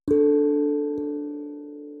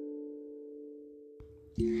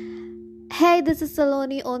Hi, this is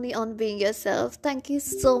Saloni only on Being Yourself. Thank you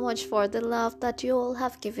so much for the love that you all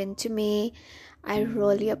have given to me. I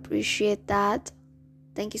really appreciate that.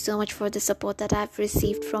 Thank you so much for the support that I've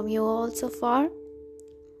received from you all so far.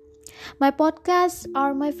 My podcasts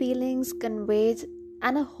are my feelings conveyed,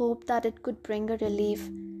 and I hope that it could bring a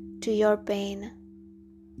relief to your pain.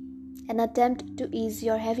 An attempt to ease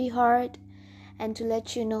your heavy heart and to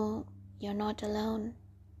let you know you're not alone.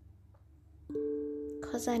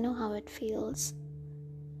 Because I know how it feels.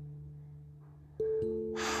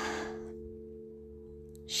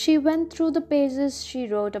 She went through the pages she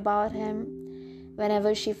wrote about him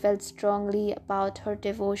whenever she felt strongly about her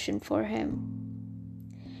devotion for him.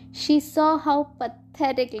 She saw how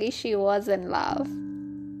pathetically she was in love.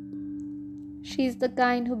 She's the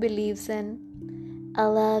kind who believes in,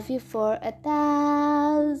 I'll love you for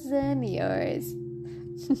 1,000 years.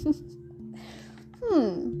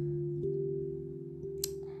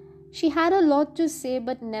 She had a lot to say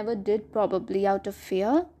but never did, probably out of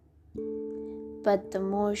fear. But the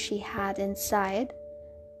more she had inside,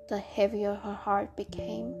 the heavier her heart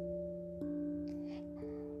became.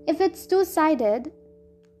 If it's two-sided,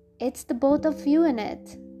 it's the both of you in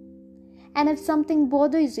it. And if something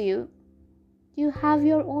bothers you, you have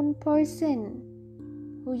your own person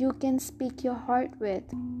who you can speak your heart with.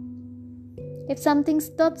 If something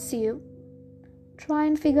stops you, try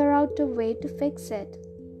and figure out a way to fix it.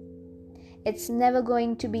 It's never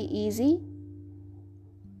going to be easy,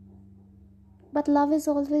 but love is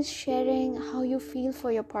always sharing how you feel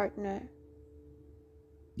for your partner.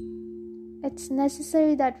 It's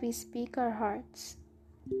necessary that we speak our hearts.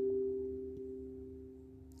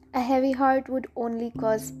 A heavy heart would only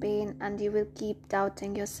cause pain, and you will keep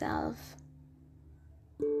doubting yourself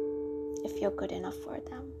if you're good enough for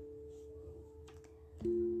them.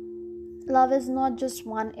 Love is not just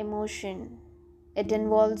one emotion. It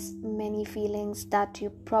involves many feelings that you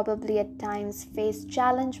probably at times face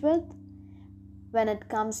challenge with when it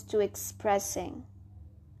comes to expressing.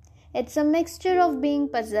 It's a mixture of being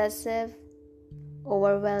possessive,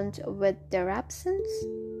 overwhelmed with their absence,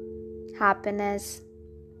 happiness,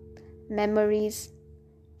 memories,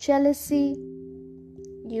 jealousy.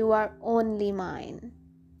 You are only mine.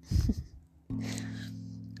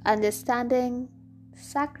 Understanding,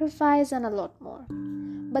 sacrifice, and a lot more.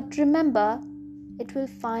 But remember, it will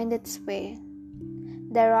find its way.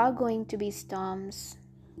 There are going to be storms.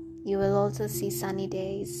 You will also see sunny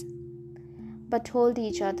days. But hold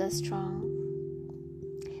each other strong.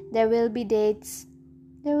 There will be dates.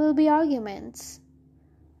 There will be arguments,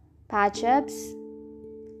 patch-ups,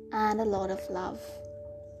 and a lot of love.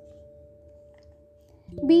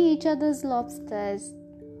 Be each other's lobsters.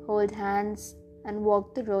 Hold hands and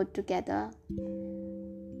walk the road together.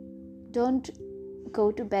 Don't go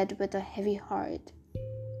to bed with a heavy heart.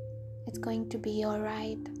 It's going to be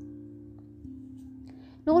alright.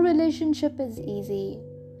 No relationship is easy,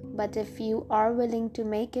 but if you are willing to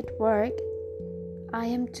make it work, I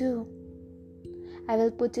am too. I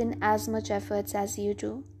will put in as much efforts as you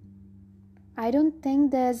do. I don't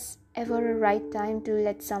think there's ever a right time to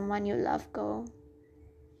let someone you love go.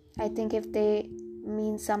 I think if they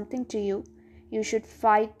mean something to you, you should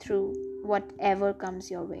fight through whatever comes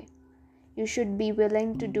your way. You should be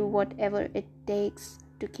willing to do whatever it takes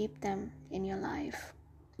to keep them in your life.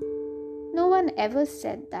 No one ever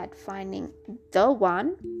said that finding the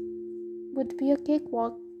one would be a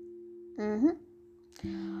cakewalk.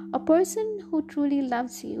 A person who truly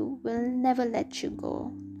loves you will never let you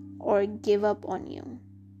go or give up on you,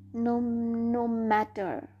 no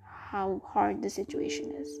matter how hard the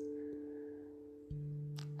situation is.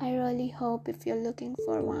 I really hope if you're looking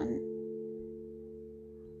for one,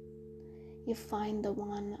 you find the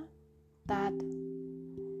one that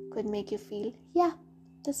could make you feel, yeah,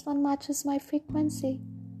 this one matches my frequency.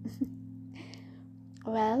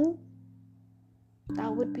 Well,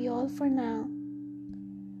 that would be all for now.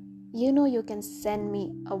 You know you can send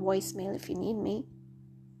me a voicemail if you need me.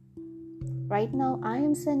 Right now, I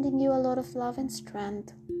am sending you a lot of love and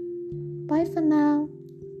strength. Bye for now.